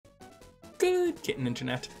Good kitten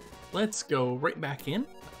internet. Let's go right back in.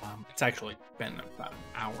 It's actually been about an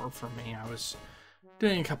hour for me. I was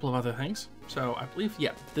doing a couple of other things. So I believe,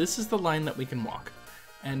 yeah, this is the line that we can walk.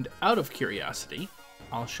 And out of curiosity,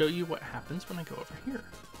 I'll show you what happens when I go over here.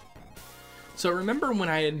 So remember when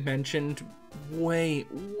I had mentioned way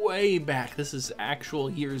back, this is actual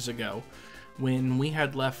years ago, when we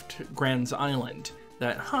had left Grand's Island,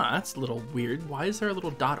 that, that's a little weird. Why is there a little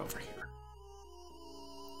dot over here?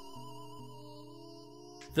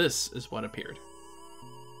 This is what appeared.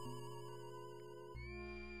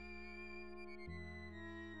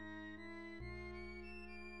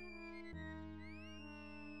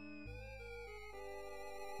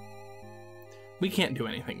 We can't do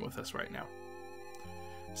anything with this right now.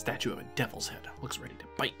 Statue of a devil's head looks ready to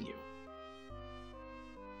bite you.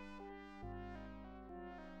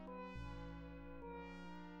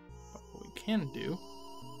 But what we can do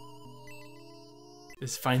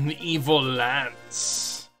is find the evil lance.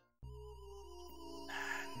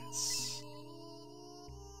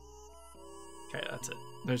 Okay, that's it.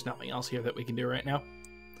 There's nothing else here that we can do right now.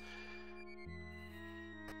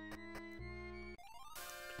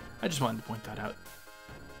 I just wanted to point that out.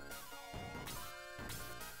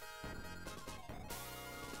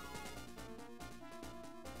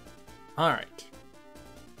 Alright.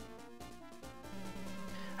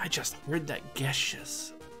 I just heard that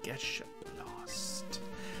Gesha lost.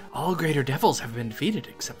 All greater devils have been defeated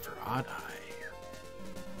except for Odd Eye.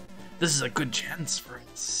 This is a good chance for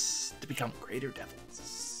us to become greater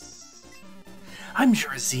devils. I'm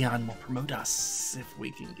sure Xeon will promote us if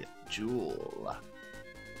we can get Jewel.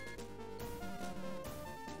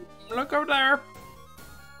 Look over there!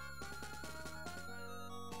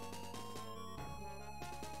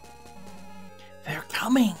 They're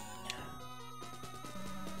coming!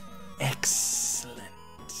 Excellent.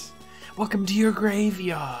 Welcome to your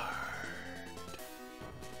graveyard.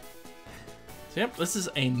 So yep, this is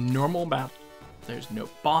a normal battle. There's no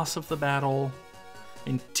boss of the battle.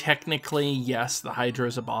 And technically, yes, the Hydra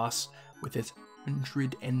is a boss with its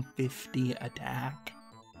 150 attack.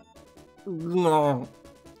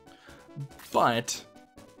 But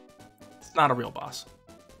it's not a real boss.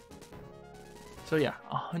 So yeah,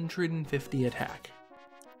 150 attack.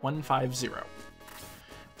 150.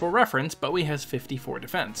 For reference, Bowie has 54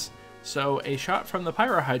 defense. So a shot from the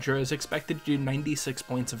Pyro Hydra is expected to do 96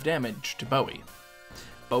 points of damage to Bowie.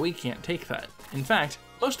 Bowie can't take that. In fact,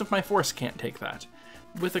 most of my force can't take that,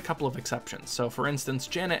 with a couple of exceptions. So for instance,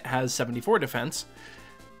 Janet has 74 defense.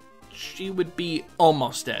 She would be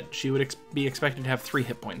almost dead. She would be expected to have 3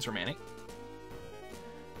 hit points remaining.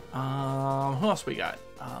 Who else we got?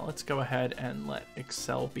 Let's go ahead and let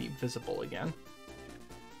Excel be visible again.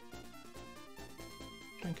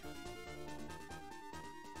 Drink.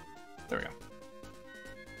 There we go.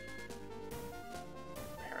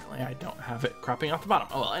 Apparently I don't have it cropping off the bottom.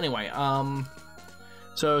 Oh well, anyway,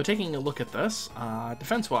 so taking a look at this,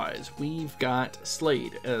 defense-wise, we've got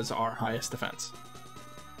Slade as our highest defense,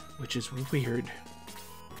 which is weird.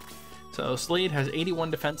 So Slade has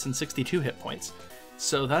 81 defense and 62 hit points.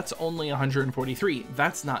 So that's only 143.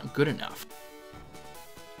 That's not good enough.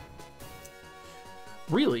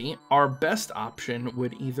 Really, our best option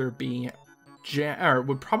would either be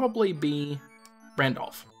would probably be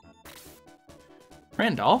Randolph.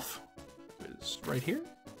 Randolph is right here.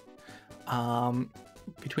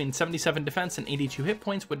 Between 77 defense and 82 hit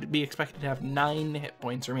points would be expected to have 9 hit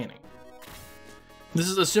points remaining. This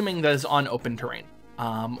is assuming that is on open terrain.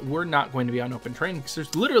 We're not going to be on open terrain because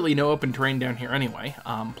there's literally no open terrain down here anyway.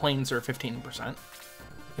 Plains are 15%.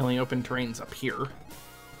 The only open terrain's up here.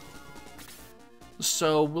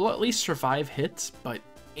 So we'll at least survive hits, but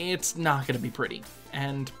it's not going to be pretty.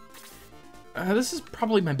 And this is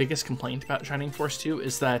probably my biggest complaint about Shining Force 2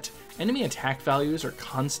 is that enemy attack values are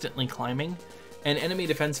constantly climbing and enemy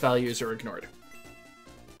defense values are ignored.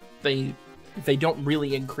 They don't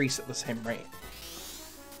really increase at the same rate.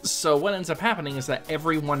 So what ends up happening is that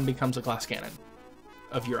everyone becomes a glass cannon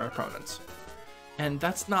of your opponents. And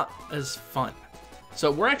that's not as fun. So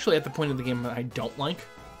we're actually at the point of the game that I don't like.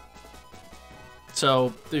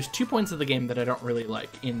 So there's 2 points of the game that I don't really like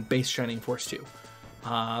in base Shining Force 2.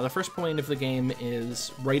 The first point of the game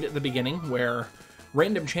is right at the beginning where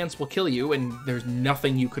random chance will kill you and there's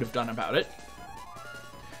nothing you could have done about it.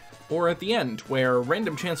 Or at the end where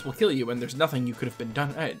random chance will kill you and there's nothing you could have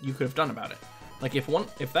done about it. Like if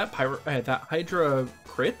that Hydra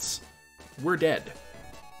crits, we're dead.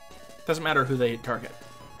 Doesn't matter who they target.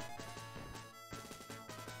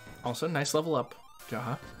 Also, nice level up,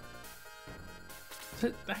 Jaha. Is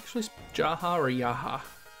it actually Jaha or Yaha?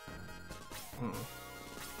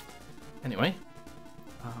 Anyway,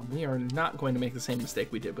 We are not going to make the same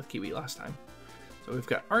mistake we did with Kiwi last time. So we've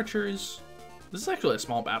got archers. This is actually a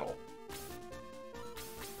small battle.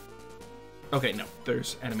 Okay, no,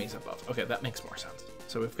 there's enemies above. Okay, that makes more sense.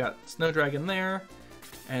 So we've got Snow Dragon there,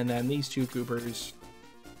 and then these two goobers.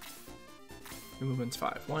 Movements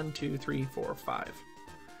 5. 1, 2, 3, 4, 5.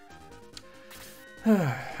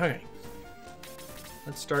 Okay.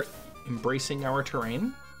 Let's start embracing our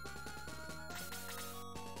terrain.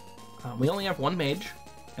 We only have one mage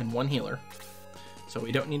and one healer, so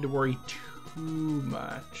we don't need to worry too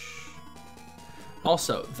much.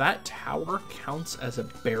 Also, that tower counts as a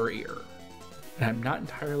barrier, and I'm not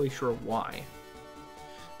entirely sure why.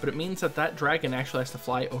 But it means that that dragon actually has to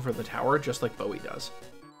fly over the tower just like Bowie does.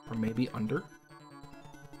 Or maybe under?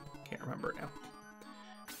 Can't remember now.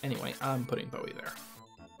 Anyway, I'm putting Bowie there.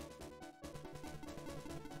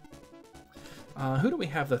 Who do we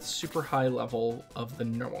have that's super high level of the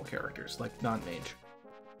normal characters, like non-mage?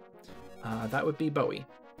 That would be Bowie,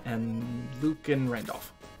 and Luke and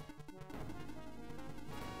Randolph.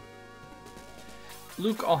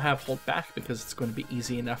 Luke I'll have hold back because it's going to be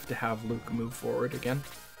easy enough to have Luke move forward again.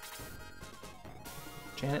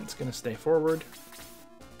 Janet's going to stay forward.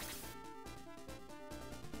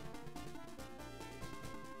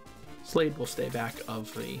 Slade will stay back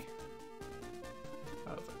of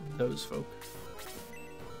those folk.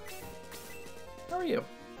 How are you?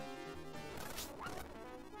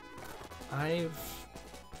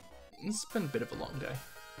 It's been a bit of a long day.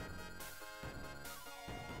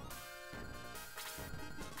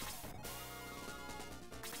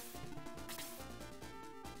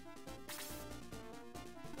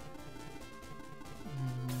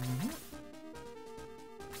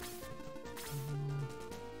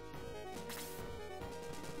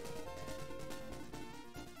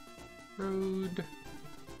 Road.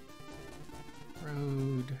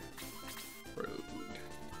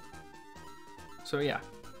 So yeah,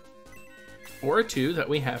 Aura 2 that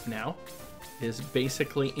we have now is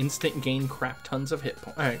basically instant gain crap tons of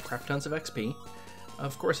crap tons of XP.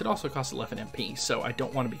 Of course, it also costs 11 MP, so I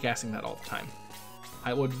don't want to be casting that all the time.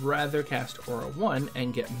 I would rather cast Aura 1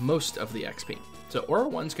 and get most of the XP. So Aura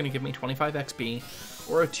 1 is going to give me 25 XP.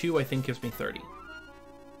 Aura 2 I think gives me 30.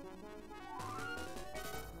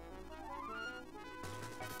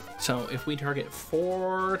 So if we target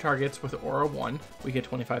 4 targets with Aura 1, we get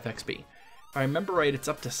 25 XP. If I remember right, it's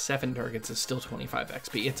up to 7 targets is still 25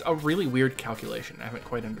 XP. It's a really weird calculation. I haven't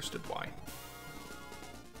quite understood why.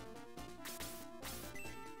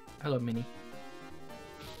 Hello, Minnie.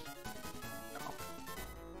 Oh.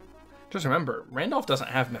 Just remember, Randolph doesn't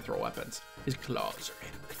have mithril weapons. His claws are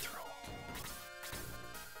made of mithril.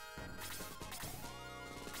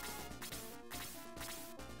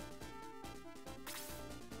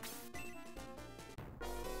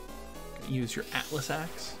 Use your Atlas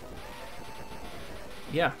Axe.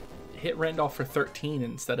 Yeah, hit Randolph for 13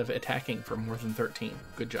 instead of attacking for more than 13.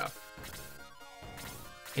 Good job.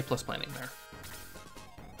 A+ planning there.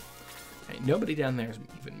 Okay, nobody down there is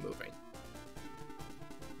even moving.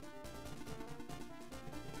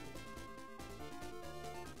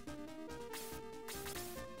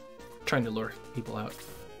 Trying to lure people out.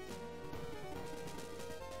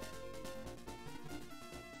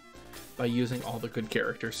 By using all the good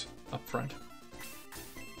characters up front.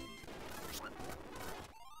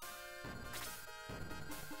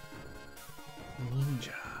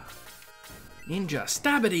 Ninja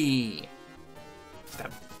Stabbity!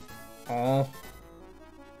 Stab. Oh.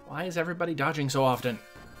 Why is everybody dodging so often?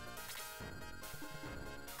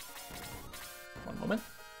 One moment.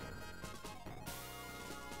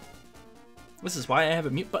 This is why I have a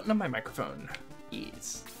mute button on my microphone.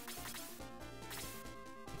 Yes.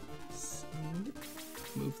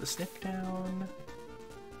 Move the snip down.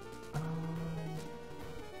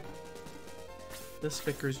 This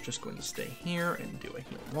Vicar's just going to stay here and do a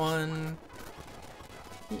heal 1.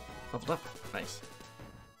 Ooh, leveled up. Nice.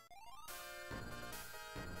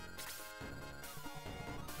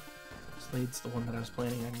 Slade's the one that I was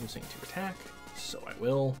planning on using to attack, so I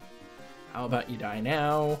will. How about you die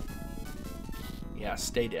now? Yeah,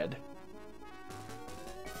 stay dead.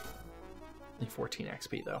 Only 14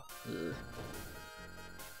 XP though. Ugh.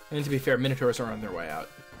 And to be fair, Minotaurs are on their way out.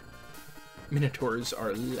 Minotaurs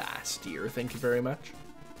are last year, thank you very much.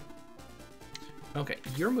 Okay,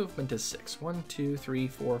 your movement is 6. 1, 2, 3,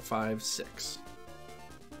 4, 5, 6.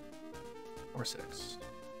 Or 6.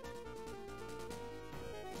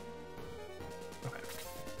 Okay.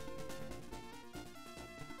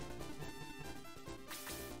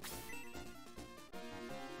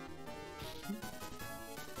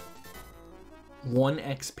 One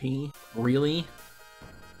XP? Really?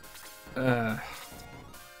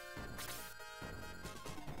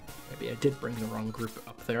 Maybe I did bring the wrong group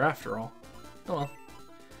up there after all. Oh well.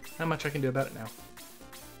 Not much I can do about it now.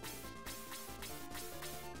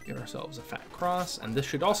 Get ourselves a fat cross, and this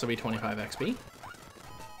should also be 25 XP.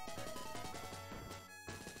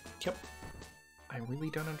 Yep. I really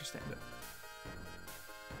don't understand it.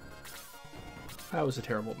 That was a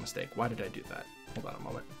terrible mistake. Why did I do that? Hold on a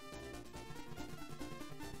moment.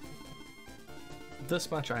 This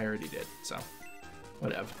much I already did, so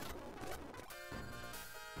whatever.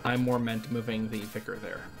 I'm more meant moving the VICR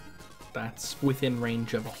there. That's within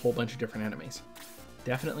range of a whole bunch of different enemies.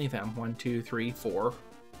 Definitely them. 1, 2, 3, 4.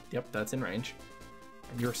 Yep, that's in range.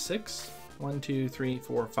 And you're 6? 1, 2, 3,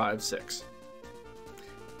 4, 5, 6.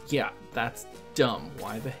 Yeah, that's dumb.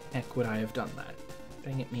 Why the heck would I have done that?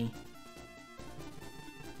 Dang it, me.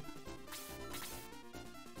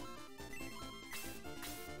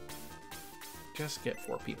 Just get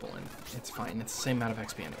 4 people in. It's fine. It's the same amount of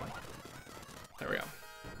XP anyway. There we go.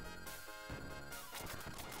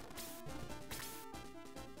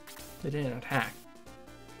 They didn't attack.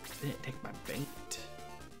 They didn't take my bait.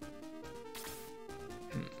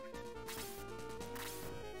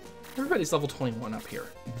 Everybody's level 21 up here.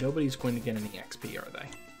 Nobody's going to get any XP, are they?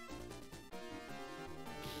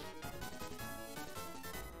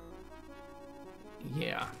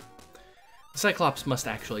 Yeah. The Cyclops must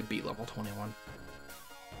actually be level 21.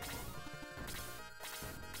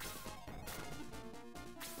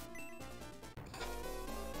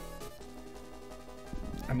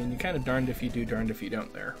 I mean, you're kind of darned if you do, darned if you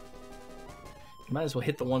don't there. You might as well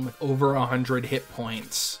hit the one with over 100 hit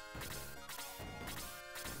points.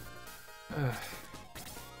 I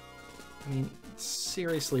mean,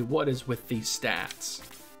 seriously, what is with these stats?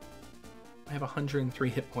 I have 103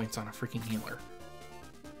 hit points on a freaking healer.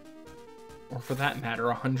 Or for that matter,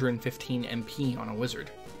 115 MP on a wizard.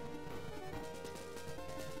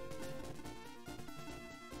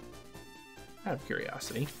 Out of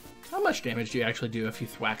curiosity, how much damage do you actually do if you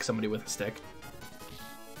thwack somebody with a stick?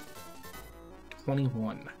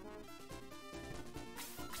 21.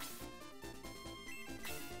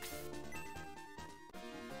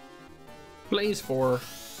 Blaze for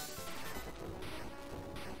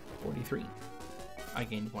 43. I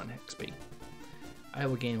gained 1 XP. I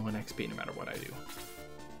will gain 1 XP no matter what I do.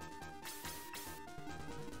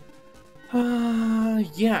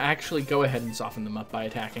 Yeah, actually go ahead and soften them up by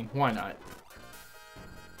attacking. Why not?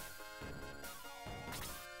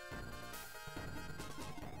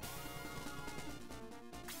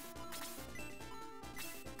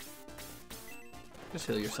 Just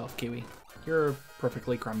heal yourself, Kiwi. You're a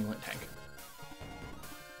perfectly cromulent tank.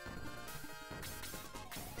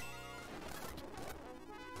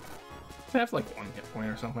 I have like 1 hit point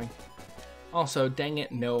or something. Also, dang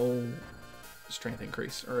it, no strength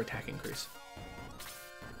increase or attack increase.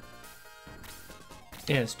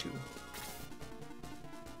 It has 2.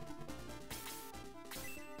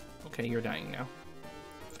 Okay, you're dying now.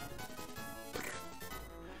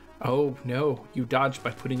 Oh no, you dodged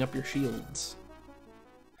by putting up your shields.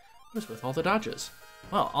 What's with all the dodges?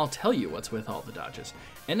 Well, I'll tell you what's with all the dodges.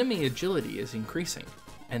 Enemy agility is increasing,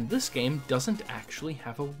 and this game doesn't actually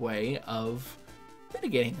have a way of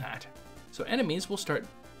mitigating that. So enemies will start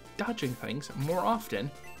dodging things more often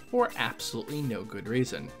for absolutely no good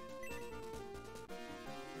reason.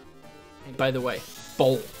 And by the way,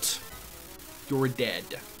 Bolt, you're dead.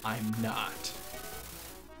 I'm not.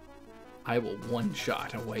 I will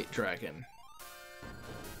one-shot a white dragon.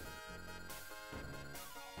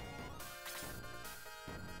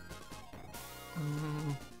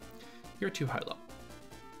 You're too high level.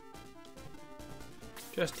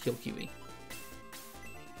 Just heal Kiwi.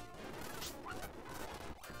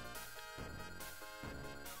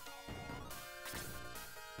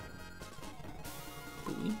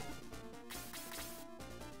 Bowie.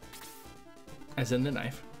 As in the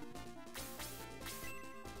knife.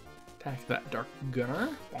 Attack that Dark Gunner.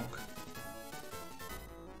 Bonk.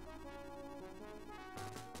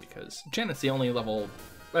 Because Janet's the only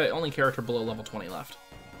character below level 20 left.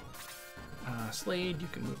 Slade, you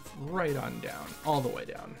can move right on down, all the way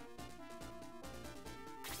down.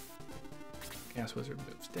 Gas Wizard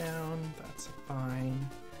moves down, that's fine.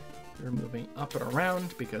 You're moving up and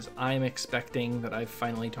around because I'm expecting that I've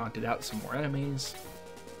finally taunted out some more enemies.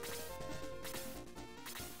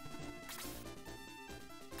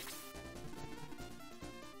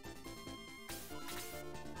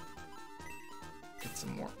 Get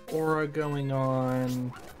some more aura going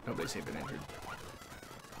on. Nobody's even injured.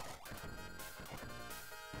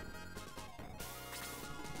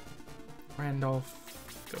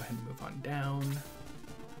 Randolph, go ahead and move on down.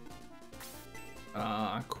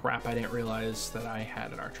 Crap, I didn't realize that I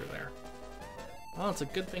had an archer there. Well, it's a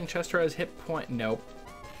good thing Chester has hit point. Nope.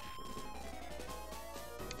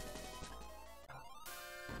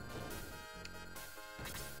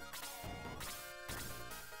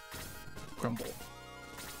 Grumble.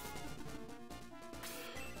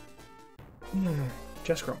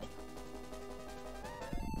 Just grumble.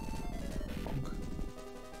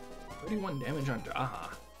 31 damage on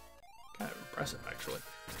Jaha. Kind of impressive, actually.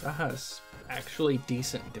 Jaha's actually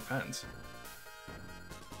decent defense.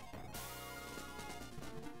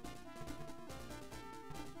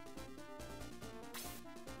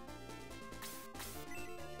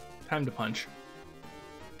 Time to punch.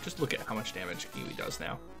 Just look at how much damage Kiwi does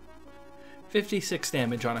now. 56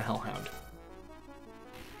 damage on a Hellhound.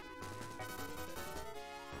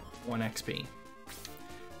 1 XP.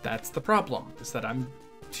 That's the problem, is that I'm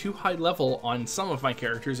too high level on some of my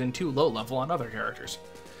characters and too low level on other characters.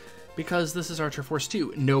 Because this is Archer Force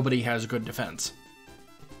 2, nobody has good defense.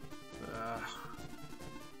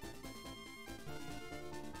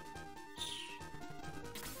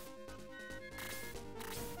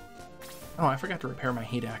 Oh, I forgot to repair my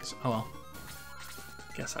heat axe. Oh well.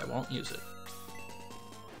 Guess I won't use it.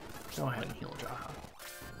 Go ahead and heal Jaha.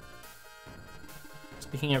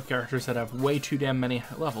 Speaking of characters that have way too damn many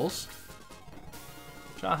levels,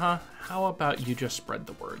 Jaha, how about you just spread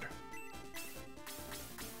the word?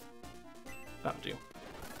 That'll do.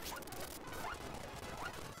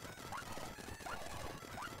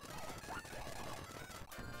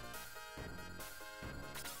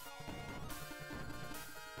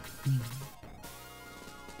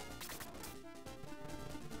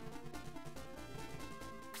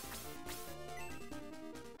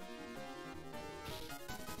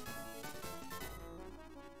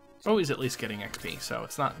 Always at least getting XP, so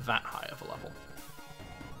it's not that high of a level.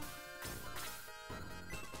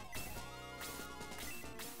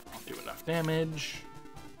 I'll do enough damage.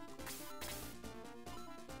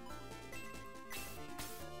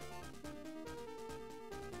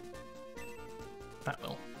 That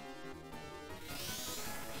will.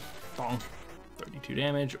 Bong. 32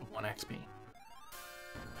 damage, 1 XP.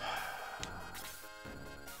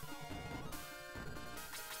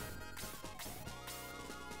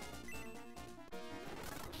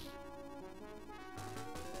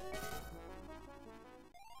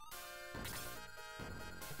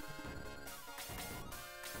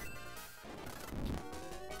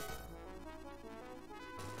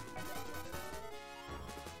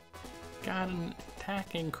 Got an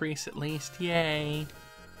attack increase at least, yay.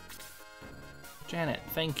 Janet,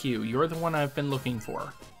 thank you. You're the one I've been looking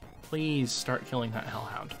for. Please start killing that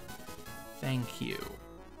Hellhound. Thank you.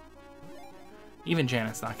 Even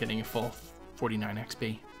Janet's not getting a full 49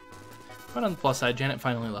 XP. But on the plus side, Janet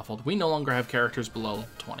finally leveled. We no longer have characters below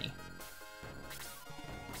 20.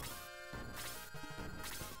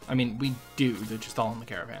 I mean, we do. They're just all in the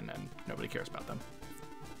Caravan and nobody cares about them.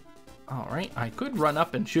 Alright, I could run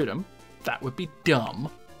up and shoot him. That would be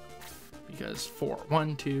dumb. Because 4.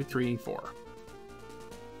 1, 2, 3, 4.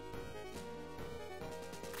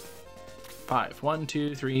 5. 1,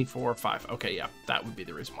 2, 3, 4, 5. Okay, yeah, that would be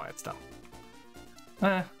the reason why it's dumb.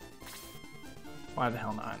 Why the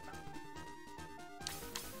hell not?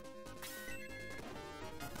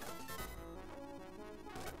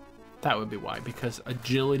 That would be why, because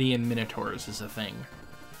agility in Minotaurs is a thing.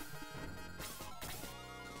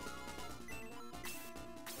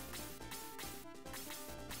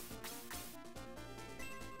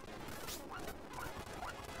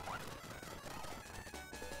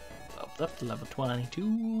 Up to level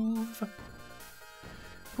 22.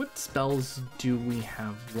 What spells do we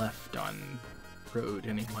have left on Rohde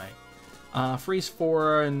anyway? Freeze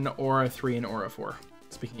 4 and Aura 3 and Aura 4.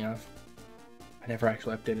 Speaking of, I never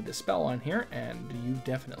actually updated the spell on here, and you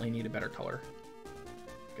definitely need a better color.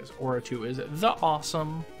 Because Aura 2 is the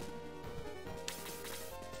awesome.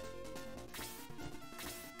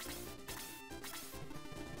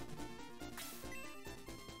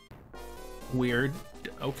 Weird.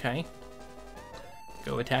 Okay.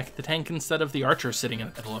 Go attack the tank instead of the archer sitting in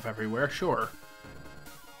the middle of everywhere, sure.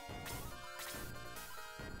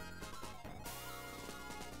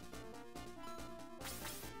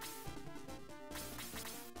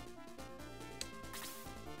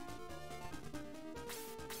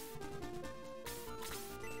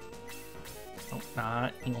 Oh,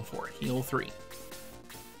 not heal 4, heal 3.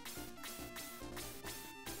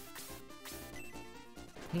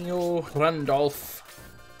 Heal Randolf.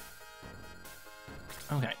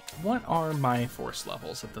 Okay, what are my force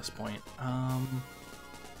levels at this point?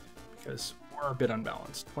 Because we're a bit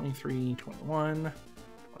unbalanced. 23, 21,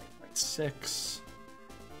 20.6,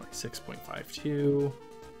 26.52,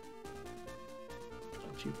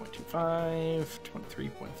 22.25,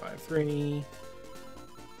 23.53.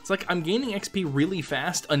 It's like I'm gaining XP really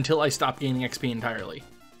fast until I stop gaining XP entirely.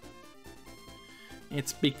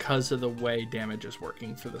 It's because of the way damage is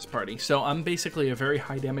working for this party. So I'm basically a very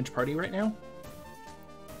high damage party right now.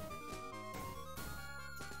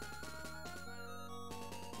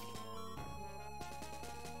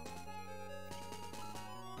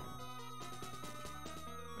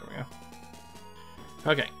 There we go.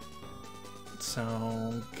 Okay.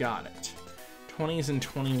 So, got it. 20s and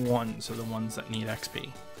 21s are the ones that need XP.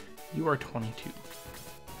 You are 22.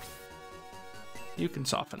 You can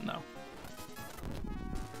soften, though.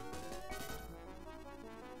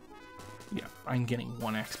 Yeah, I'm getting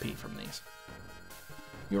 1 XP from these.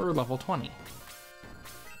 You're level 20.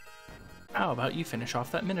 How about you finish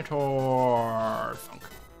off that Minotaur? Thunk.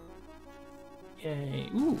 Yay.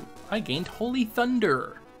 Ooh, I gained Holy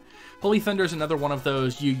Thunder. Holy Thunder is another one of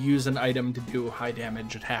those you use an item to do high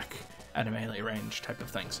damage attack at a melee range type of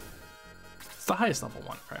things. It's the highest level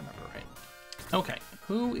one, if I remember right. Okay,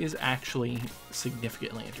 who is actually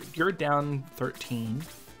significantly injured? You're down 13.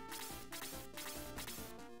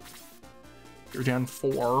 You're down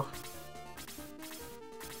 4.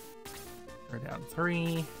 You're down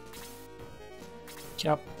 3.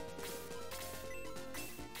 Yep.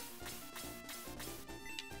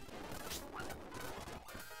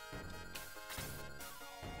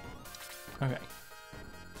 Okay.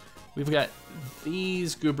 We've got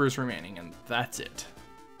these goobers remaining, and that's it.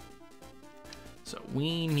 So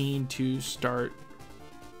we need to start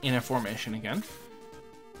in a formation again.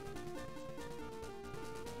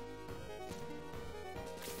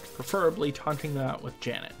 Preferably taunting that with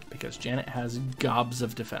Janet, because Janet has gobs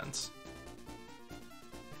of defense.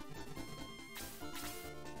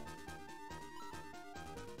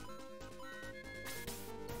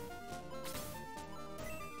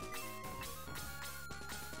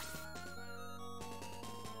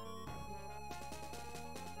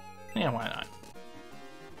 Yeah, why not?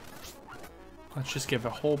 Let's just give a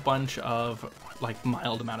whole bunch of, like,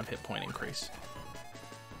 mild amount of hit point increase.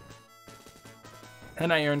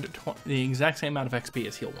 And I earned the exact same amount of XP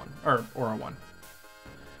as Heal 1, or Aura 1.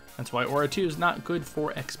 That's why Aura 2 is not good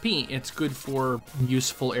for XP, it's good for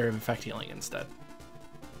useful area of effect healing instead.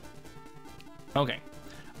 Okay,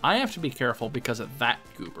 I have to be careful because of that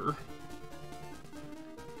goober.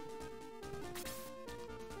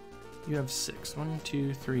 You have 6. 1,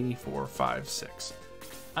 2, 3, 4, 5, 6.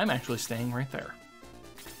 I'm actually staying right there.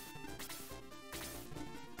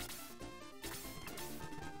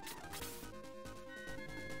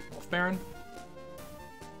 Wolf Baron?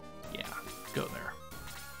 Yeah, go there.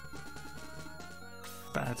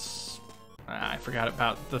 That's... I forgot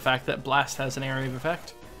about the fact that Blast has an area of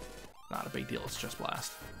effect. Not a big deal, it's just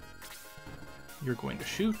Blast. You're going to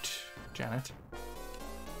shoot, Janet.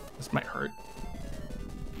 This might hurt.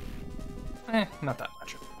 Not that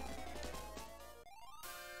much.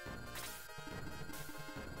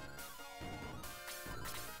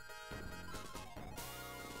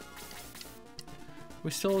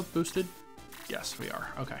 We still boosted? Yes, we are.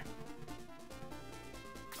 Okay.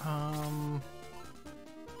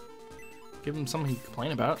 Give him something to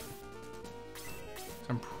complain about.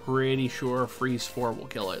 I'm pretty sure Freeze 4 will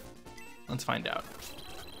kill it. Let's find out.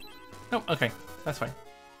 Oh, okay. That's fine.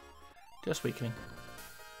 Just weakening.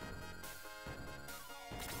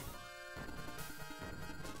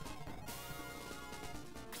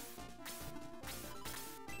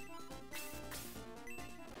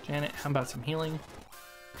 Janet, how about some healing?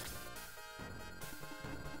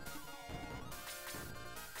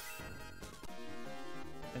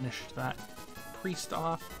 Finish that priest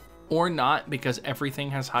off. Or not, because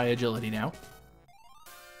everything has high agility now.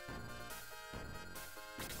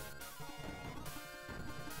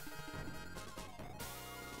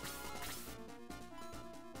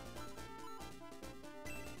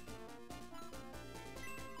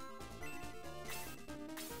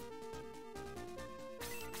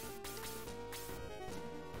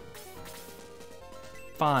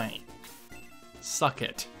 Fine. Suck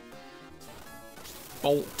it.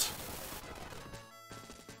 Bolt.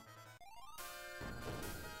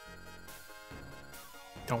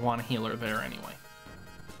 Don't want a healer there anyway.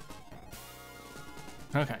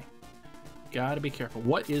 Okay. Gotta be careful.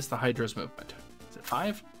 What is the Hydra's movement? Is it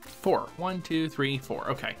 5? 4. 1, 2, 3, 4.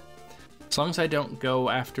 Okay. As long as I don't go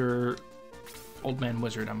after Old Man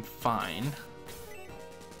Wizard, I'm fine.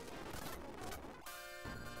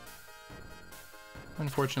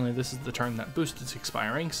 Unfortunately, this is the turn that boost is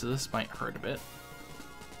expiring, so this might hurt a bit.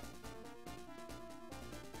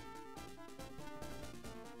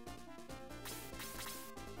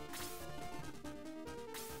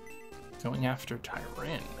 going after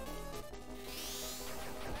Tyrin.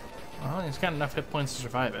 Well, he's got enough hit points to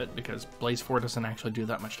survive it, because Blaze 4 doesn't actually do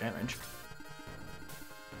that much damage.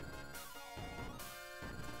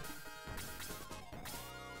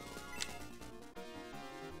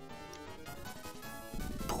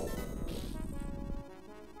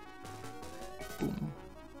 Boom.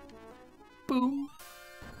 Boom.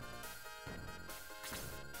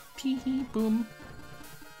 Tee-hee, boom.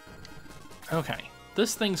 Okay,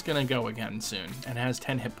 this thing's gonna go again soon, and has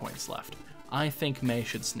 10 hit points left. I think May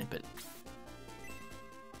should snip it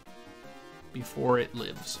before it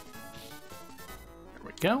lives. There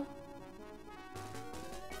we go.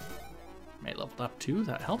 May leveled up 2,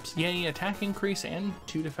 that helps. Yay, attack increase and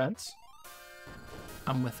 2 defense.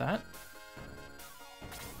 I'm with that.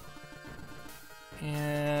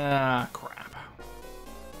 Yeah, crap.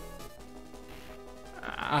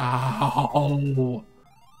 Ow.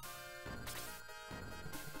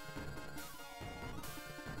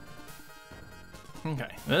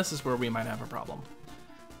 Okay, this is where we might have a problem.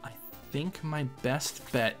 I think my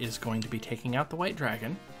best bet is going to be taking out the white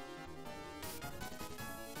dragon.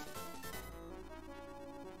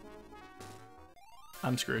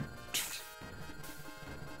 I'm screwed.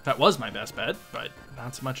 That was my best bet, but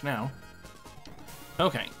not so much now.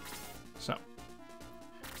 Okay, so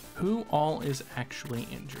who all is actually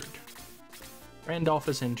injured? Randolph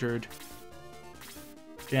is injured.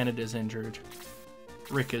 Janet is injured.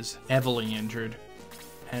 Rick is heavily injured.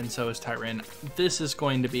 And so is Tyrin. This is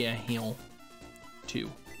going to be a heal 2.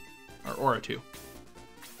 Or aura 2.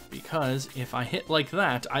 Because if I hit like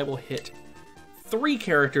that, I will hit 3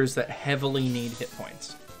 characters that heavily need hit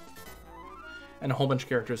points. And a whole bunch of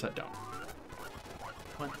characters that don't.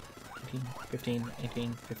 20, 18, 15,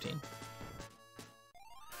 18, 15.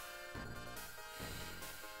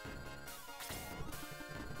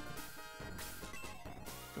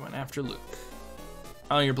 Going after Luke.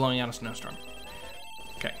 Oh, you're blowing out a snowstorm.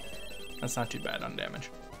 Okay, that's not too bad on damage.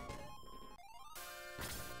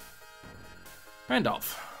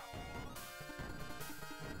 Randolph.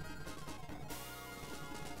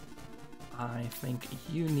 I think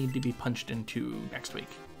you need to be punched into next week.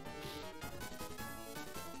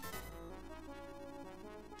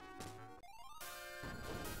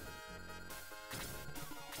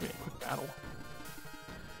 Okay, quick battle.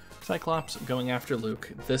 Cyclops going after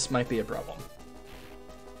Luke. This might be a problem.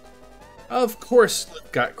 Of course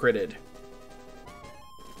Luke got critted.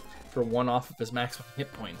 For 1 off of his maximum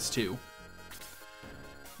hit points, too.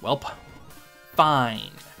 Welp. Fine.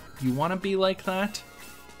 You want to be like that?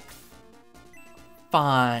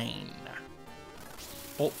 Fine.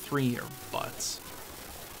 Bolt 3 your butts.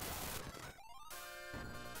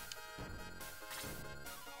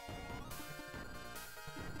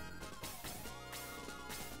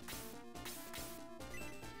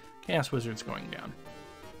 Chaos Wizard's going down.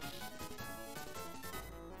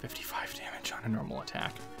 55 damage on a normal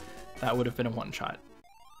attack. That would have been a one-shot.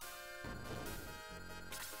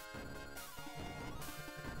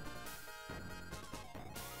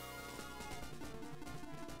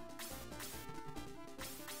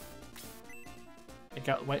 It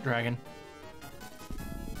got White Dragon.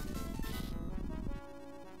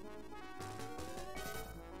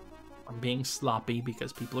 I'm being sloppy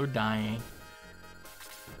because people are dying.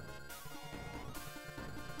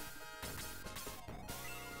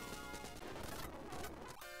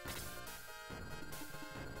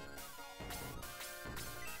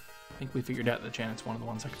 I think we figured out that Janet's one of the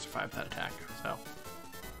ones that can survive that attack, so.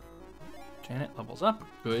 Janet levels up,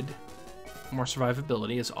 good. More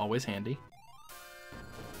survivability is always handy.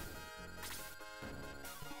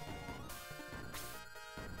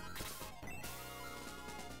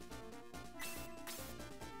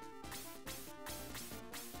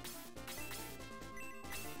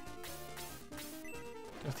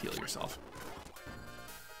 Just heal yourself.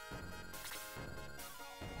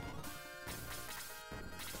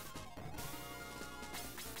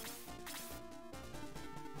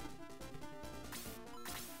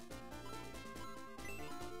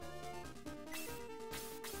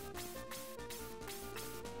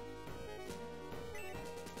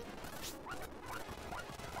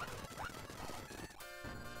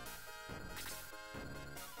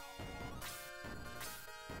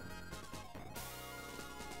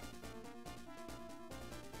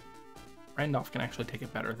 Randolph can actually take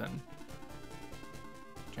it better than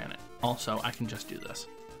Janet. Also, I can just do this.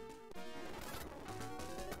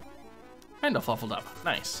 Randolph leveled up.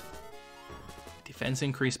 Nice. Defense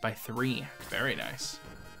increased by 3. Very nice.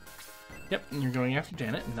 Yep, and you're going after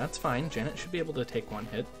Janet, and that's fine. Janet should be able to take 1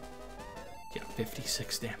 hit. Get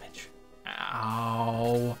 56 damage.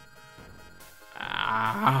 Ow.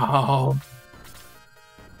 Ow.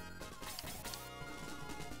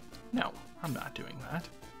 No, I'm not doing that.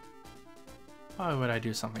 Why would I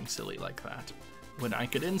do something silly like that when I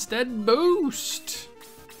could instead boost?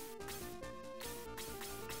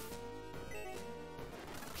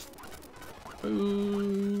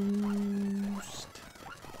 Boost.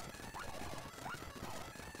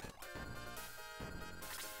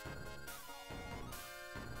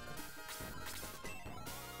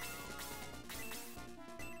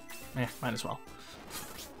 Eh, might as well.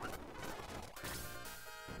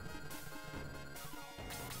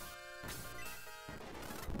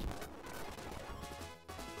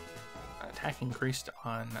 Attack increased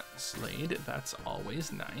on Slade. That's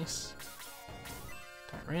always nice.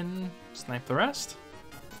 Tyrin, snipe the rest.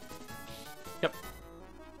 Yep.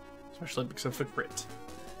 Especially because of the crit.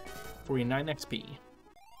 49 XP.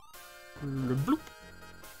 Bloop.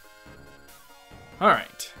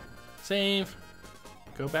 Alright. Save.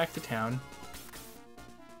 Go back to town.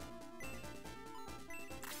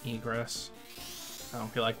 Egress. I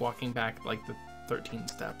don't feel like walking back like the 13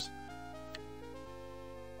 steps.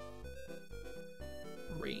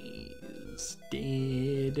 Raise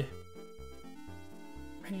dead.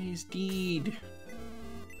 Raise deed.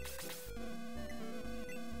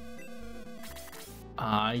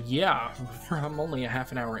 Yeah, I'm only a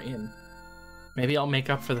half an hour in. Maybe I'll make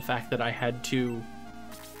up for the fact that I had to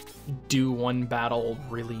do one battle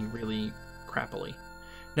really, really crappily.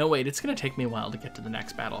 No, wait, it's gonna take me a while to get to the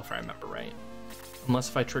next battle if I remember right. Unless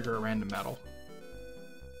if I trigger a random battle.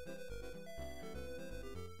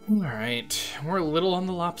 Alright, we're a little on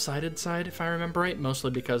the lopsided side if I remember right,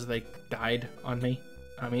 mostly because they died on me.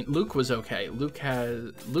 I mean, Luke was okay.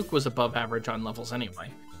 Luke was above average on levels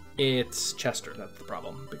anyway. It's Chester that's the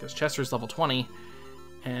problem, because Chester's level 20,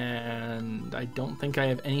 and I don't think I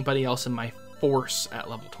have anybody else in my force at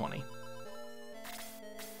level 20.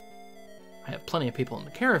 I have plenty of people in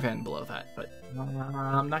the Caravan below that, but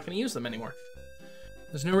I'm not going to use them anymore.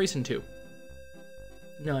 There's no reason to.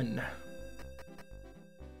 None.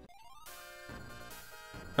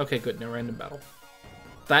 Okay, good, no random battle.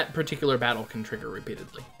 That particular battle can trigger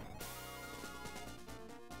repeatedly.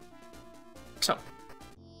 So.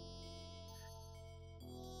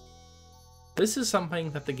 This is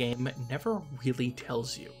something that the game never really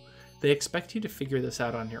tells you. They expect you to figure this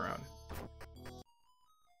out on your own.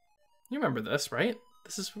 You remember this, right?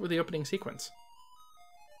 This is for the opening sequence.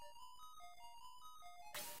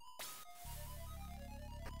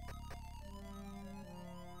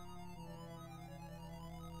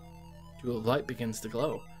 Jewel of Light begins to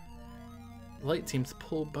glow. The light seems to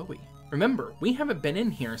pull Bowie. Remember, we haven't been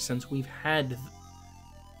in here since we've had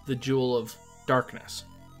the Jewel of Darkness.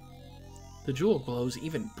 The jewel glows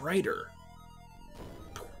even brighter.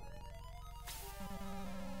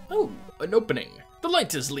 Oh, an opening. The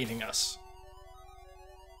light is leading us.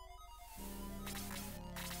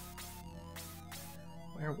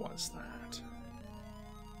 Where was that?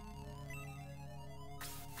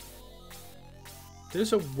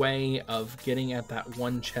 There's a way of getting at that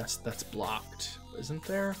one chest that's blocked, isn't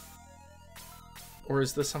there? Or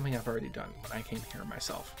is this something I've already done when I came here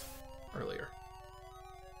myself earlier?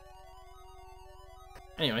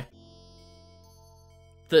 Anyway,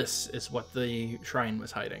 this is what the shrine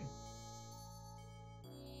was hiding.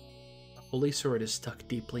 A holy sword is stuck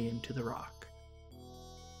deeply into the rock.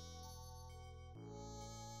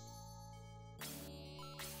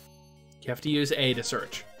 You have to use A to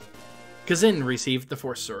search. Kazin received the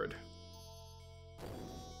Force Sword.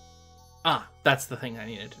 Ah, that's the thing I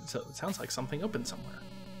needed. So it sounds like something open somewhere.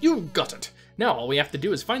 You got it! Now all we have to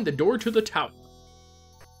do is find the door to the tower.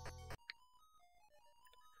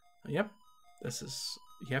 Yep, this is...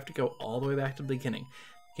 You have to go all the way back to the beginning.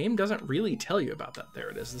 The game doesn't really tell you about that. There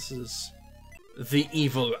it is. This is the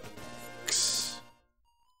evil axe.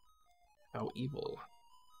 How evil.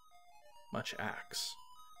 Much axe.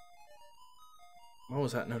 What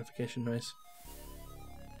was that notification noise?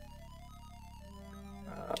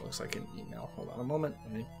 Looks like an email. Hold on a moment.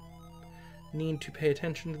 I need to pay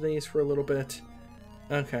attention to these for a little bit.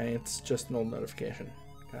 Okay, it's just an old notification.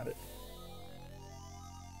 Got it.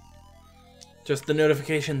 Just the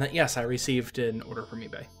notification that, yes, I received an order from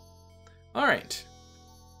eBay. Alright.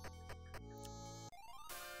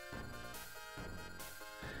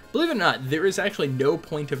 Believe it or not, there is actually no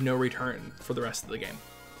point of no return for the rest of the game.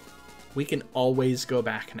 We can always go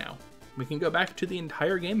back now. We can go back to the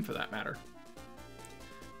entire game for that matter.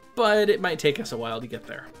 But it might take us a while to get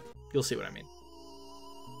there. You'll see what I mean.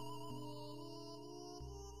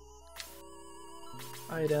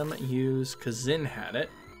 Item, use, Kazin had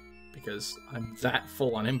it. Because I'm that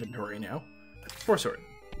full on inventory now. Force Sword.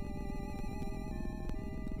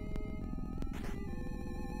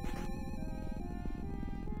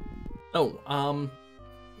 Oh,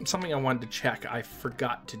 something I wanted to check. I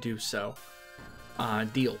forgot to do so.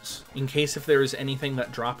 Deals. In case if there was anything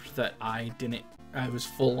that dropped that I was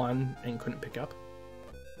full on and couldn't pick up.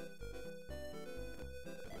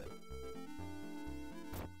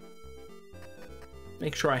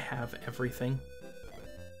 Make sure I have everything.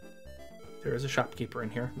 There is a shopkeeper in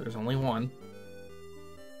here. There's only one.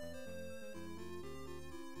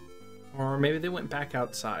 Or maybe they went back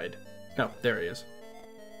outside. No, there he is.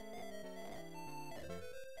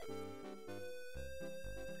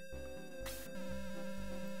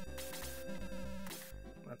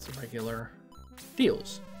 That's a regular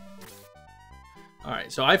deals.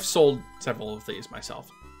 Alright, so I've sold several of these myself.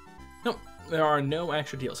 Nope, there are no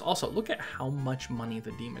extra deals. Also, look at how much money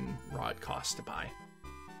the demon rod costs to buy.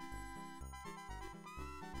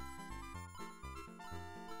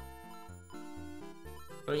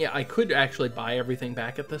 So yeah, I could actually buy everything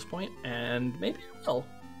back at this point, and maybe I will.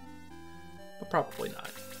 But probably not.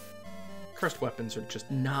 Cursed weapons are just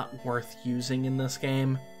not worth using in this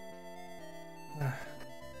game.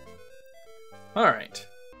 Alright.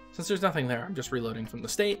 Since there's nothing there, I'm just reloading from the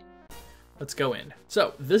state. Let's go in.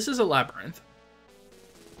 So, this is a labyrinth.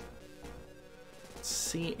 Let's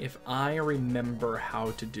see if I remember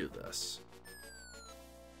how to do this.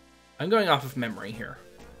 I'm going off of memory here.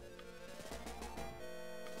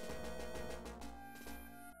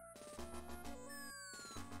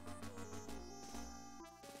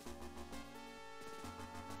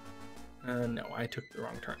 No, I took the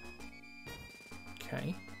wrong turn.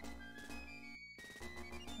 Okay.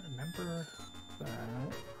 Remember that,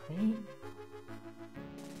 right?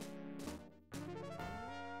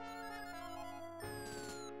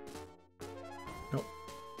 Nope.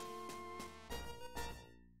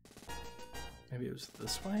 Maybe it was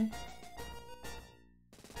this way?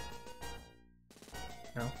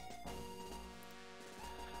 No.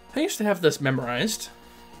 I used to have this memorized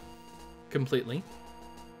completely.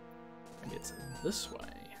 Maybe it's this way.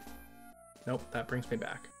 Nope, that brings me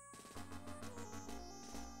back.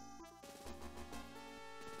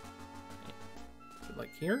 Is it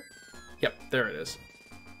like here? Yep, there it is.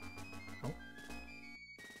 Oh.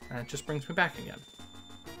 And it just brings me back again.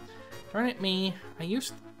 Darn it me. I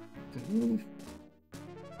used...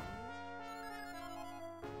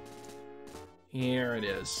 Here it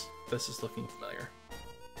is. This is looking familiar.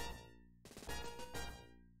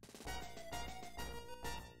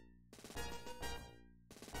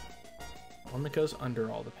 One that goes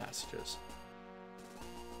under all the passages.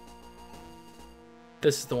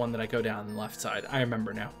 This is the one that I go down on the left side. I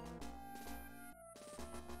remember now.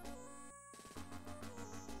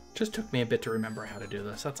 Just took me a bit to remember how to do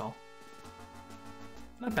this, that's all.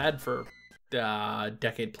 Not bad for a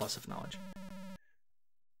decade plus of knowledge.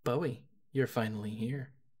 Bowie, you're finally here.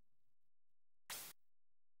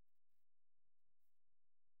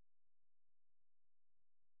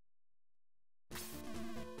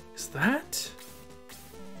 Is that?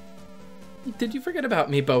 Did you forget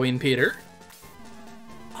about me, Bowie and Peter?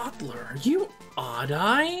 Adler, you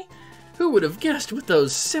odd-eye? Who would have guessed with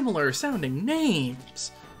those similar sounding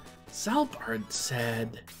names? Zalbard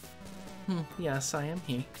said. Yes, I am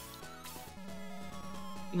he.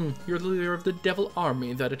 You're the leader of the devil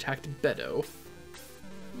army that attacked Bedo.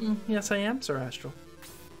 Yes, I am, Sir Astral.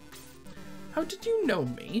 How did you know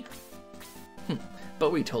me?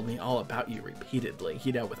 Bowie told me all about you repeatedly,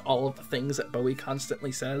 you know, with all of the things that Bowie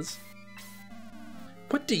constantly says.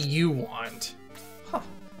 What do you want? Huh,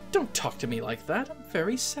 don't talk to me like that, I'm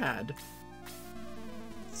very sad.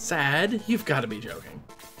 Sad? You've got to be joking.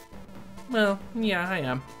 Well, yeah, I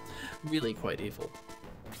am. Really quite evil.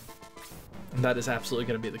 And that is absolutely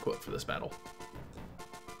going to be the quote for this battle.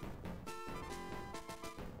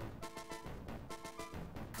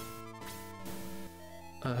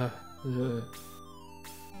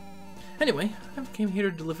 Anyway, I came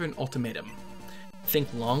here to deliver an ultimatum. Think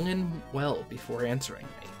long and well before answering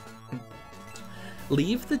me.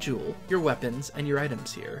 Leave the jewel, your weapons, and your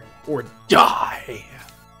items here, or die!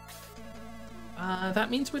 That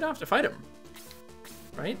means we don't have to fight him.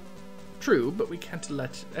 Right? True, but we can't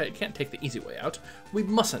take the easy way out. We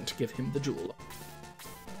mustn't give him the jewel.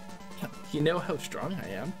 You know how strong I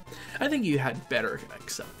am. I think you had better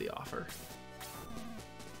accept the offer.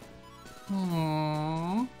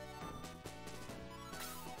 Aww.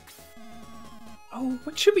 Oh,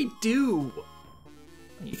 what should we do?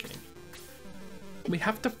 Are you kidding? We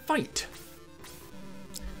have to fight.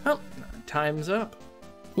 Well, time's up.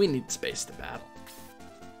 We need space to battle.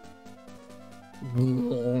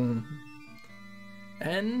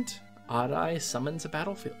 And Odd-Eye summons a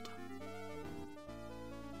battlefield.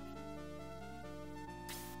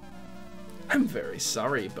 I'm very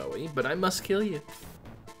sorry, Bowie, but I must kill you.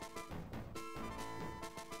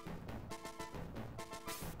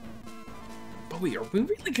 Bowie, are we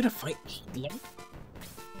really gonna fight Hitler?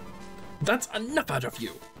 That's enough out of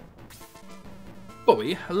you.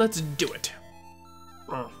 Bowie, let's do it.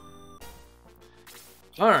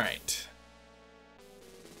 Alright.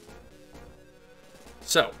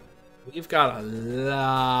 So, we've got a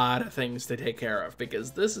lot of things to take care of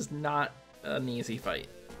because this is not an easy fight.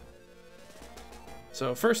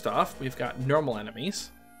 So first off, we've got normal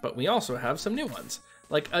enemies, but we also have some new ones,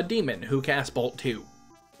 like a demon who casts Bolt 2.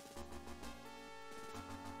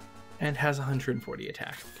 And has 140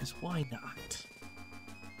 attack, because why not?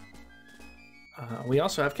 We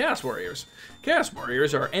also have Chaos Warriors. Chaos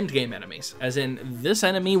Warriors are endgame enemies, as in this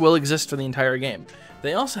enemy will exist for the entire game.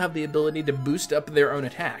 They also have the ability to boost up their own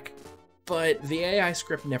attack, but the AI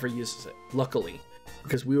script never uses it, luckily.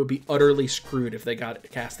 Because we would be utterly screwed if they got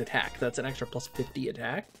cast attack. That's an extra plus 50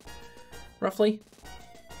 attack, roughly.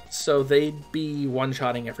 So they'd be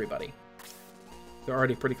one-shotting everybody. They're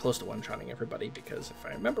already pretty close to one-shotting everybody because if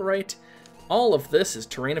I remember right, all of this is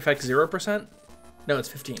terrain effect 0%? No, it's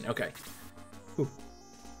 15, okay. Whew.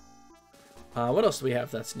 What else do we have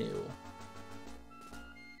that's new?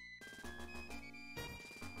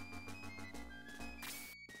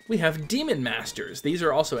 We have Demon Masters. These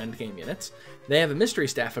are also endgame units. They have a Mystery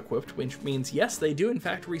Staff equipped, which means, yes, they do in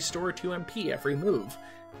fact restore 2 MP every move,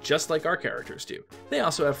 just like our characters do. They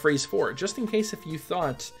also have Freeze 4, just in case if you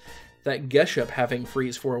thought that Geshup having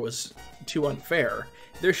Freeze 4 was too unfair,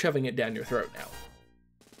 they're shoving it down your throat now.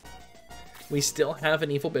 We still have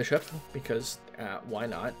an Evil Bishop, because why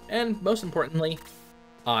not? And most importantly,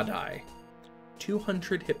 AHOY.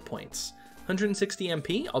 200 hit points. 160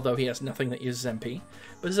 MP, although he has nothing that uses MP,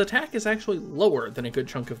 but his attack is actually lower than a good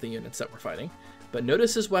chunk of the units that we're fighting. But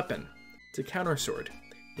notice his weapon. It's a counter sword.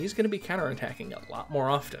 He's going to be counterattacking a lot more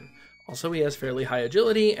often. Also, he has fairly high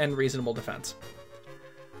agility and reasonable defense.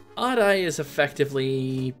 AHOY is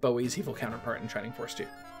effectively Bowie's evil counterpart in Shining Force 2.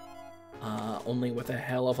 Only with a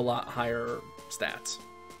hell of a lot higher stats.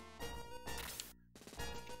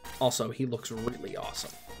 Also, he looks really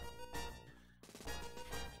awesome.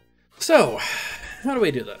 So, how do we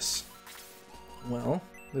do this? Well,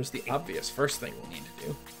 there's the obvious first thing we need to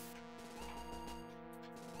do.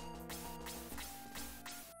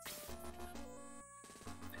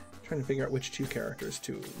 Trying to figure out which 2 characters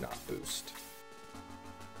to not boost.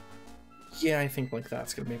 Yeah, I think like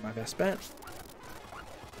that's going to be my best bet.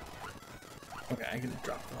 Okay, I can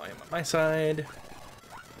drop the volume on my side.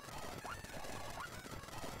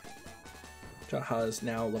 Jaha is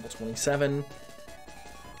now level 27.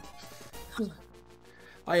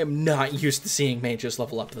 I am not used to seeing mages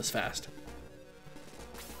level up this fast.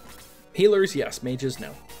 Healers, yes. Mages,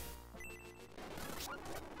 no.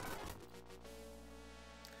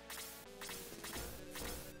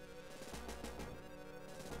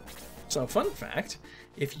 So, fun fact,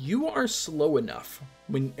 if you are slow enough,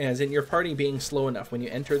 as in your party being slow enough when you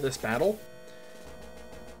enter this battle,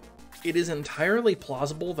 it is entirely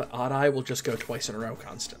plausible that AHOY will just go twice in a row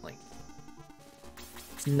constantly.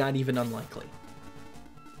 It's not even unlikely.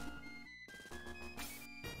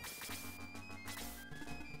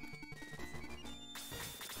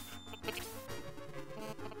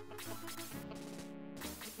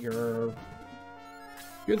 You're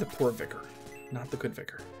the poor vicar, not the good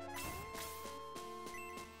vicar.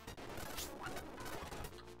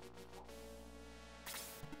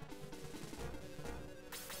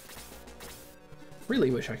 Really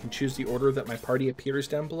wish I could choose the order that my party appears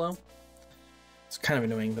down below. It's kind of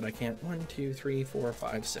annoying that I can't. 1, 2, 3, 4,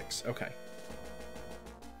 5, 6. Okay.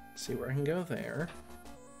 Let's see where I can go there.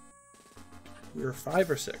 We're 5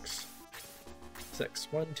 or 6. 6.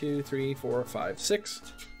 1, 2, 3, 4, 5, 6.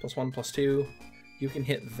 Plus 1, plus 2. You can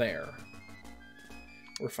hit there.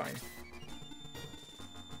 We're fine.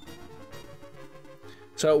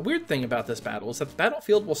 So, weird thing about this battle is that the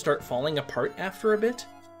battlefield will start falling apart after a bit.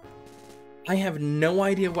 I have no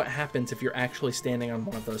idea what happens if you're actually standing on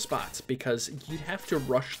one of those spots, because you'd have to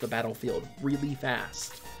rush the battlefield really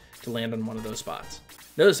fast to land on one of those spots.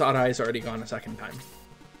 Notice AHOY's already gone a second time.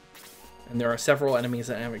 And there are several enemies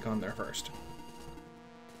that haven't gone there first.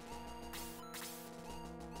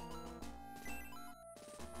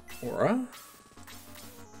 Aura?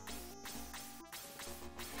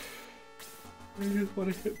 I just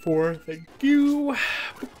want to hit 4, thank you.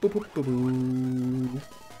 Boop, boop, boop, boop, boop.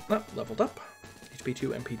 Oh, leveled up. HP 2,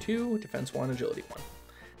 MP 2, Defense 1, Agility 1.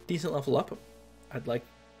 Decent level up. I'd like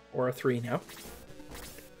Aura 3 now.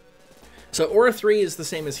 So Aura 3 is the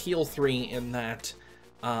same as Heal 3 in that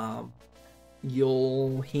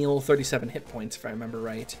you'll heal 37 hit points, if I remember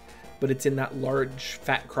right, but it's in that large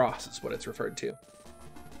fat cross is what it's referred to.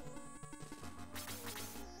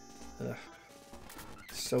 Ugh.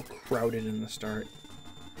 So crowded in the start.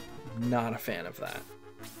 Not a fan of that.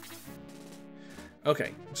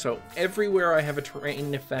 Okay, so everywhere I have a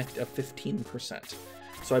terrain effect of 15%.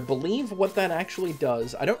 So I believe what that actually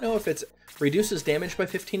does, I don't know if it's reduces damage by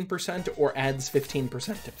 15% or adds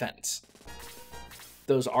 15% defense.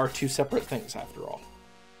 Those are two separate things after all.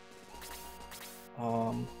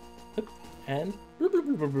 And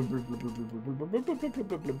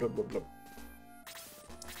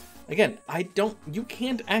again, you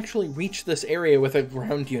can't actually reach this area with a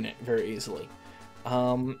ground unit very easily.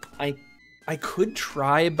 I could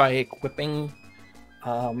try by equipping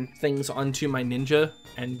things onto my ninja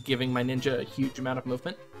and giving my ninja a huge amount of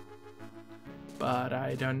movement, but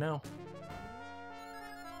I don't know.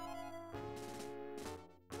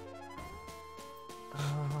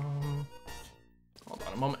 Hold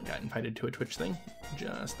on a moment, got invited to a Twitch thing.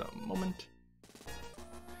 Just a moment.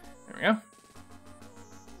 There we go.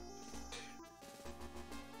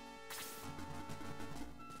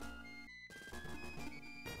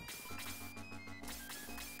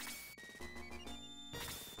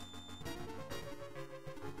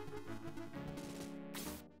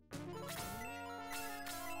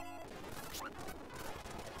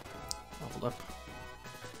 Up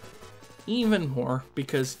even more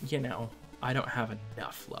because, you know, I don't have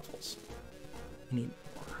enough levels. I need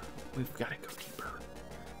more. We've got to go deeper.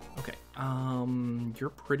 Okay, you're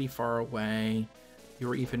pretty far away.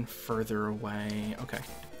 You're even further away. Okay,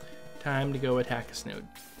 time to go attack a snood.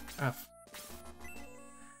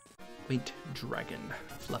 Wait, dragon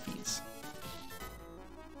fluffies.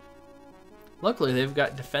 Luckily, they've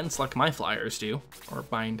got defense like my flyers do, or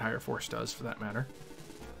my entire force does for that matter.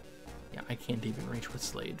 Yeah, I can't even reach with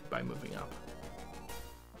Slade by moving up.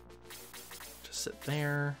 Just sit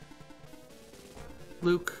there.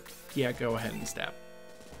 Luke, yeah, go ahead and stab.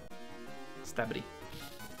 Stabity.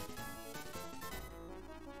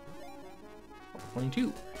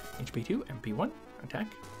 22. HP 2, MP 1, attack,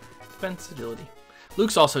 defense, agility.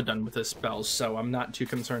 Luke's also done with his spells, so I'm not too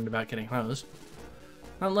concerned about getting those.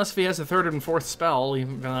 Unless if he has a third and fourth spell,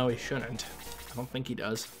 even though he shouldn't. I don't think he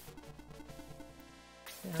does.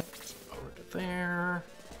 Yeah. There.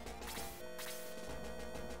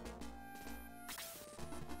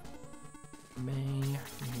 May, you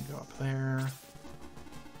can go up there.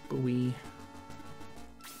 Bowie.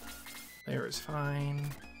 There is fine.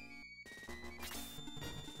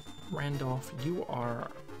 Randolph, you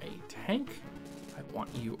are a tank. I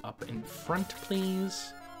want you up in front,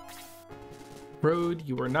 please. Rohde,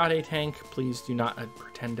 you are not a tank. Please do not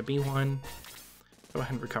pretend to be one. Go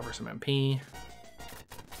ahead and recover some MP.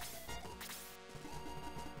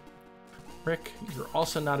 Rick, you're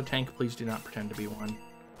also not a tank. Please do not pretend to be one.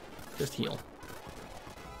 Just heal.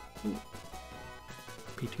 Ooh.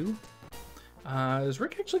 P2. Does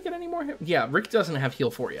Rick actually get any more? Yeah, Rick doesn't have heal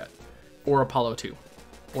 4 yet. Or Apollo 2.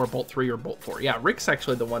 Or Bolt 3 or Bolt 4. Yeah, Rick's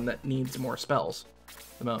actually the one that needs more spells.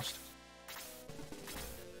 The most.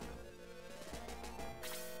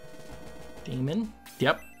 Demon.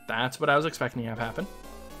 Yep, that's what I was expecting to have happen.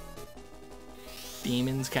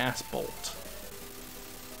 Demons cast Bolt.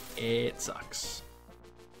 It sucks.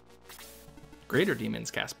 Greater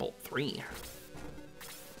Demons cast Bolt 3.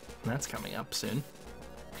 That's coming up soon.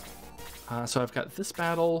 So I've got this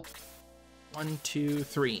battle. 1, 2,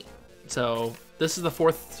 3. So this is the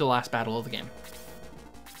 4th to last battle of the game.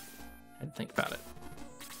 I had to think about it.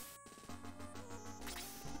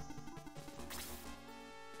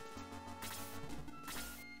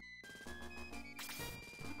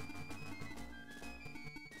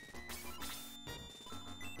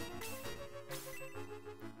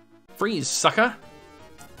 Freeze, sucker!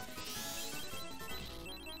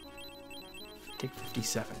 Take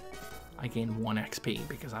 57. I gain 1 XP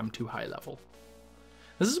because I'm too high level.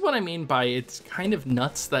 This is what I mean by it's kind of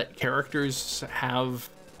nuts that characters have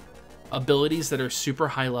abilities that are super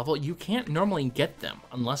high level. You can't normally get them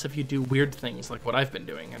unless if you do weird things like what I've been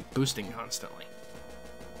doing and boosting constantly.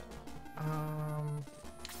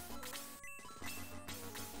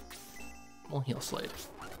 We'll heal Slade.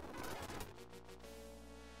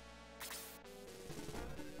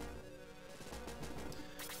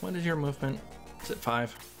 What is your movement? Is it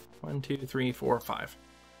 5? 1, 2, 3, 4, 5.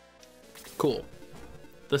 Cool.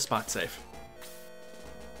 This spot's safe.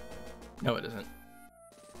 No, it isn't.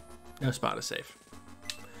 No spot is safe.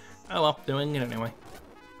 Oh well, doing it anyway.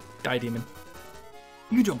 Die, demon.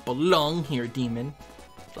 You don't belong here, demon.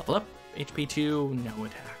 Level up. HP 2, no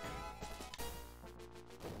attack.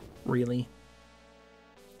 Really?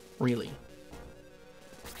 Really?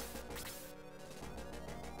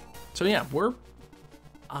 So yeah, we're,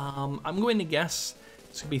 I'm going to guess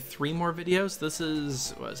it's gonna be 3 more videos. This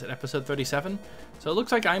is, what is it, episode 37? So it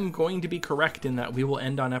looks like I'm going to be correct in that we will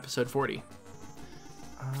end on episode 40.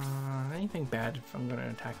 Anything bad if I'm gonna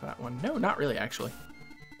attack that one? No, not really, actually.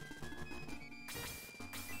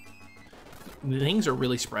 Things are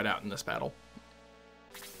really spread out in this battle.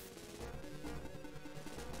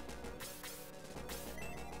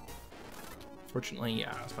 Fortunately,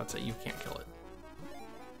 yeah, I was about to say you can't kill it.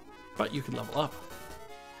 But you could level up.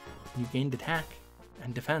 You gained attack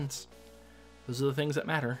and defense. Those are the things that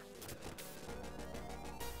matter.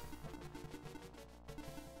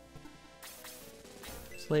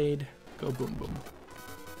 Slade, go boom boom.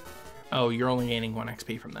 Oh, you're only gaining 1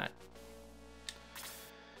 XP from that.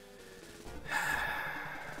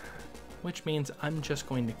 Which means I'm just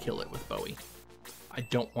going to kill it with Bowie. I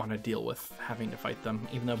don't want to deal with having to fight them,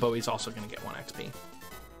 even though Bowie's also going to get 1 XP.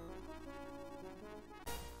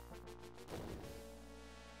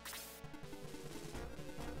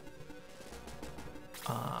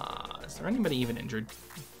 Is there anybody even injured?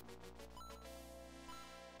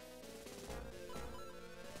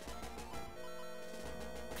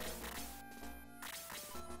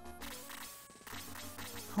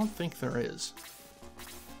 I don't think there is.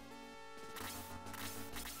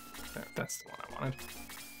 That's the one I wanted.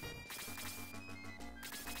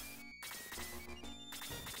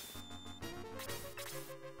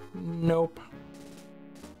 Nope.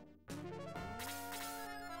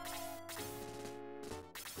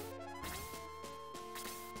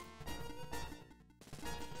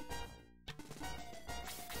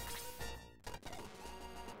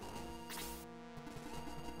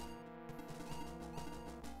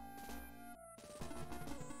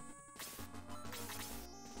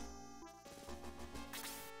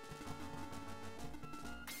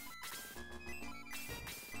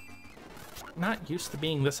 Not used to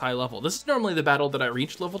being this high level. This is normally the battle that I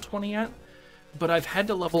reach level 20 at, but I've had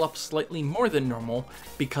to level up slightly more than normal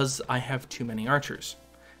because I have too many archers.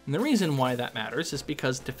 And the reason why that matters is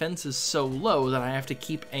because defense is so low that I have to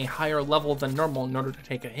keep a higher level than normal in order to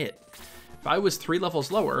take a hit. If I was 3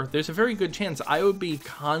 levels lower, there's a very good chance I would be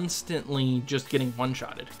constantly just getting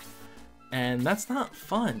one-shotted. And that's not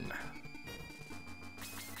fun.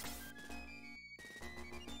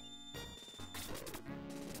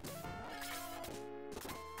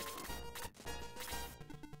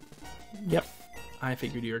 Yep, I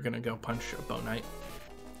figured you were gonna go punch a Bow Knight.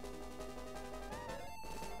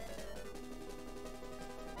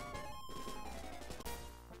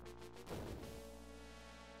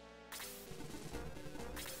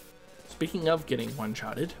 Speaking of getting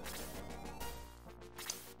one-shotted,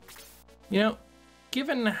 you know,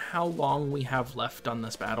 given how long we have left on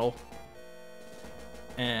this battle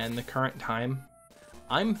and the current time,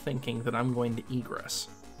 I'm thinking that I'm going to egress.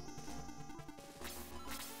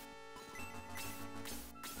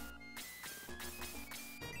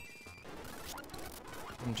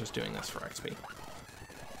 I'm just doing this for XP.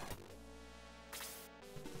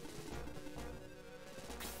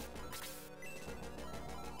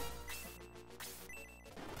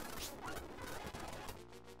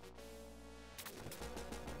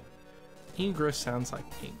 Egress sounds like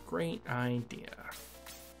a great idea.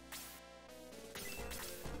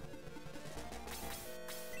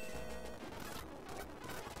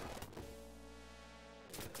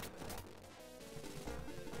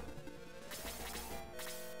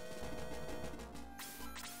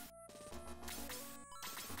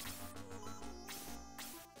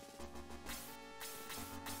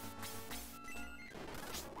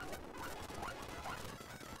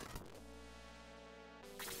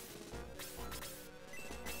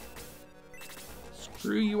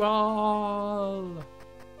 Screw you all!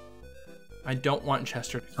 I don't want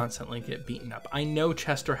Chester to constantly get beaten up. I know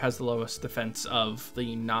Chester has the lowest defense of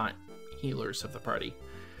the not healers of the party,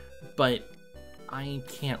 but I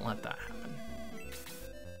can't let that happen.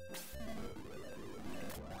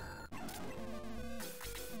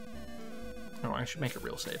 Oh, I should make a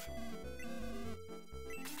real save.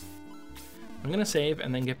 I'm gonna save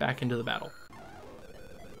and then get back into the battle.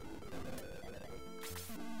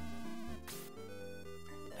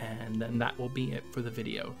 And then that will be it for the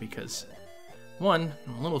video, because 1,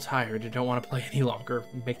 I'm a little tired, I don't want to play any longer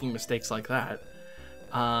making mistakes like that.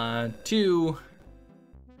 2,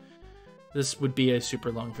 this would be a super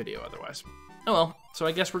long video otherwise. Oh well, so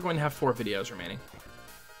I guess we're going to have 4 videos remaining.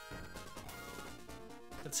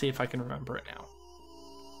 Let's see if I can remember it now.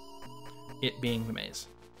 It being the maze.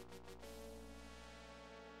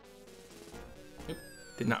 Oop,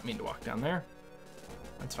 did not mean to walk down there.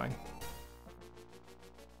 That's fine.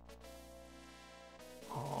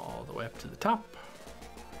 All the way up to the top.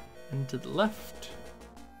 and to the left,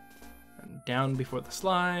 and down before the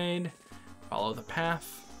slide. Follow the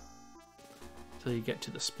path until you get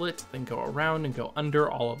to the split, then go around and go under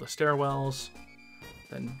all of the stairwells,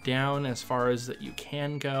 then down as far as that you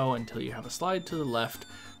can go until you have a slide to the left,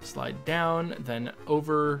 slide down, then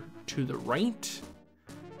over to the right.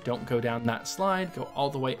 Don't go down that slide, go all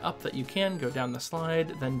the way up that you can, go down the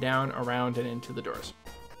slide, then down, around, and into the doors.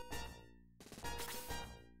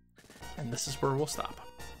 And this is where we'll stop.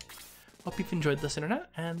 Hope you've enjoyed this internet,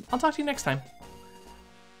 and I'll talk to you next time.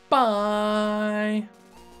 Bye!